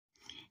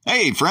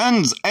Hey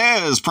friends,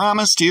 as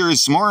promised, here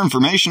is some more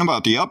information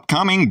about the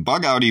upcoming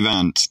Bugout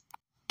Event.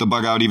 The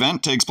Bugout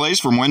Event takes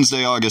place from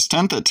Wednesday, August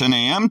 10th at 10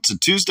 a.m. to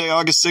Tuesday,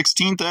 August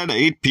 16th at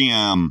 8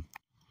 p.m.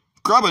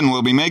 Grubbin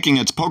will be making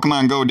its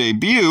Pokemon Go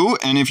debut,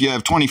 and if you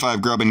have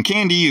 25 Grubbin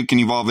candy, you can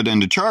evolve it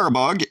into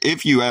Charabug.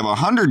 If you have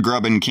 100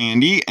 Grubbin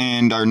candy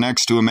and are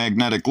next to a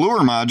magnetic lure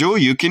module,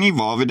 you can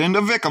evolve it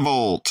into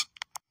Vikavolt.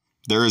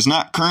 There is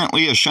not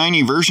currently a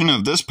shiny version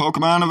of this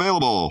Pokemon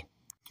available.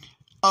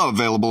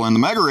 Available in the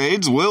Mega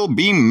Raids will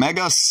be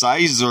Mega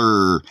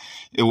Sizer.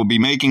 It will be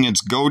making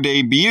its Go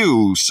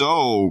debut,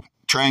 so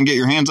try and get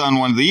your hands on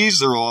one of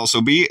these. There will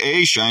also be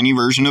a shiny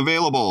version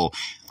available.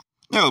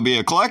 There will be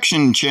a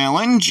collection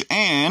challenge,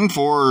 and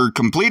for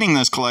completing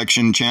this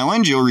collection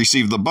challenge, you'll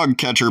receive the Bug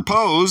Catcher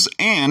pose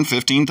and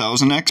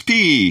 15,000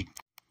 XP.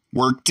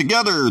 Work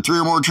together. 3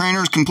 or more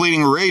trainers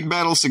completing a raid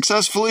battle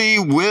successfully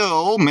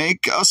will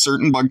make a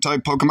certain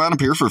bug-type Pokemon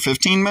appear for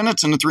 15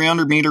 minutes in a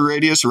 300-meter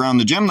radius around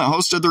the gym that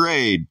hosted the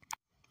raid.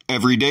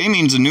 Every day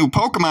means a new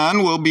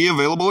Pokemon will be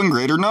available in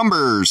greater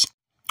numbers.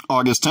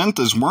 August 10th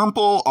is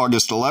Wurmple,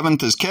 August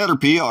 11th is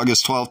Caterpie,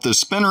 August 12th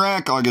is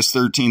Spinarak, August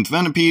 13th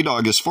Venipede,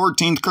 August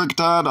 14th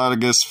Kricketot,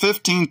 August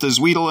 15th is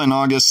Weedle, and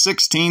August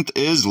 16th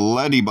is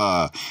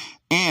Ledyba.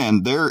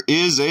 And there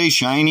is a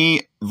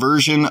shiny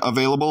version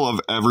available of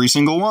every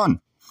single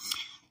one.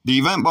 The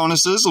event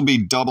bonuses will be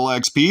double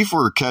XP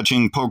for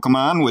catching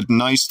Pokemon with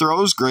nice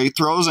throws, great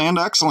throws, and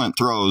excellent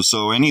throws,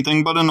 so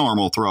anything but a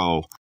normal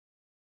throw.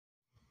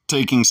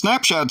 Taking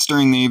snapshots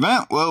during the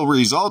event will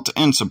result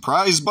in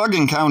surprise bug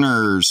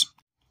encounters.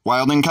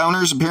 Wild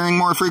encounters appearing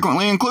more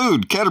frequently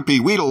include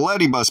Caterpie, Weedle,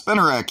 Ledyba,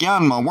 Spinarak,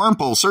 Yanma,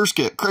 Wurmple,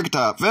 Surskit,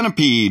 Kricketot,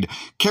 Venipede,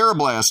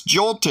 Carablast,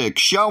 Joltik,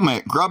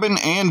 Shelmet, Grubbin,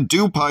 and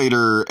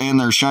Dewpider,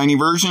 and their shiny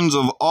versions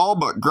of all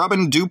but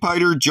Grubbin,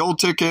 Dewpider,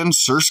 Joltik, and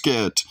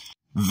Surskit.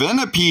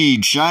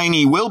 Venipede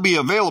shiny will be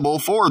available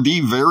for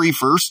the very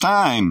first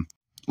time.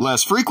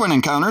 Less frequent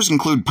encounters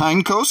include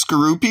Pineco,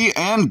 Skorupi,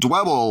 and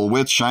Dwebble,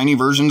 with shiny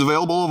versions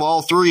available of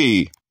all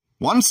 3.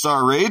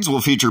 1-star raids will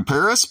feature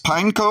Paris,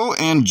 Pineco,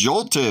 and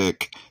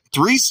Joltik.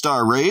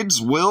 3-star raids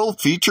will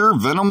feature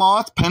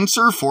Venomoth,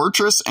 Pinsir,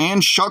 Fortress,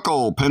 and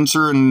Shuckle.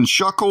 Pinsir and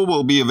Shuckle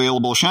will be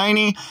available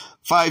shiny.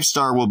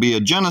 5-star will be a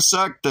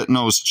Genesect that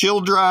knows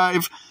Chill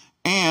Drive.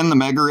 And the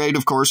Mega Raid,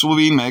 of course, will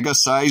be Mega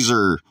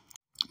Sizer.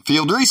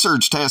 Field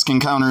research task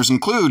encounters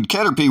include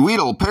Caterpie,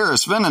 Weedle,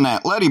 Paris,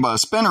 Venonat, Ledyba,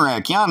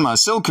 Spinarak, Yanma,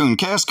 Silcoon,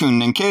 Cascoon,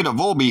 Nincada,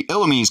 Volbeat,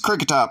 Illumise,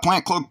 Kricketot,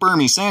 Plant Cloak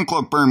Burmy, Sand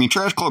Cloak Burmy,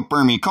 Trash Cloak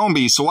Burmy,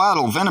 Combee,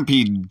 Swaddle,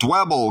 Venipede,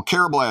 Dwebble,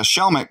 Carablast,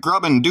 Shelmet,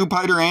 Grubbin,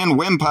 Dewpider, and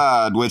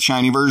Wimpod, with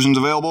shiny versions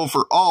available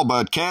for all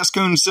but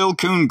Cascoon,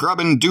 Silcoon,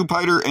 Grubbin,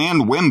 Dewpider,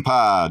 and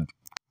Wimpod.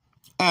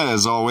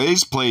 As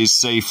always, play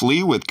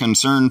safely with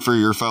concern for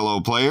your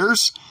fellow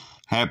players.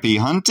 Happy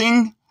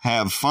hunting,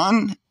 have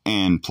fun,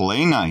 and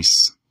play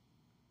nice.